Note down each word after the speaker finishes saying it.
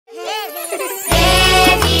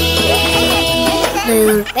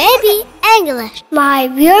for baby English, my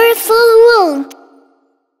beautiful world.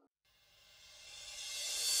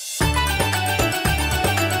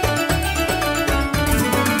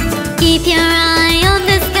 Keep your eye on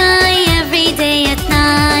the sky every day at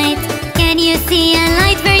night. Can you see a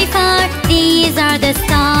light very far? These are the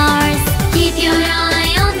stars. Keep your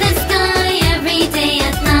eye on the sky every day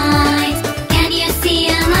at night. Can you see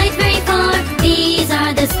a light very far? These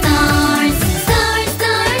are the stars. Stars,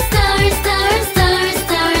 stars, stars, stars, stars,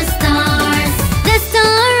 stars, stars. The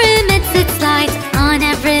star emits its light on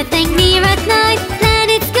everything near at night.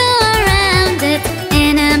 Planets go around it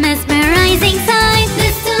in a mesmerizing sight. The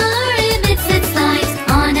star emits its light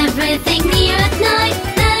on everything near at night.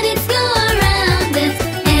 Planets go around it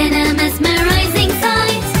in a mesmerizing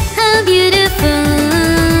sight. How beautiful!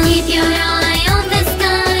 Keep your eye on the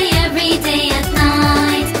sky every day at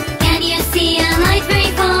night. Can you see a light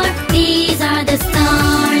very far? These are the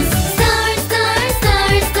stars. Stars, stars,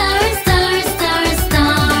 stars, stars, stars, stars,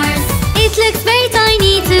 stars. It looks very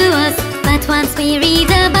tiny to us, but once we read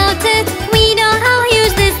about it, we know how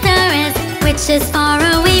huge the star is, which is far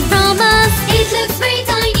away from us. It looks very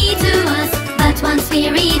tiny to us, but once we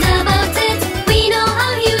read about it, we know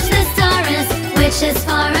how huge the star is, which is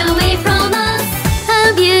far away from us.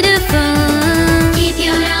 How beautiful! Keep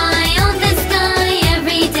your eye on the sky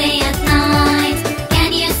every day at night.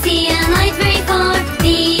 Can you see a light very far?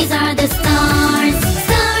 These are the stars.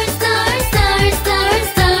 Stars, stars, stars, stars,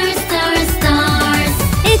 stars, stars, stars.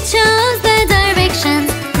 It shows the directions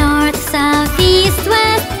north, south, east,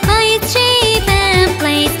 west by its shape and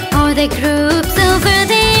place, or the groups over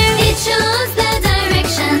there.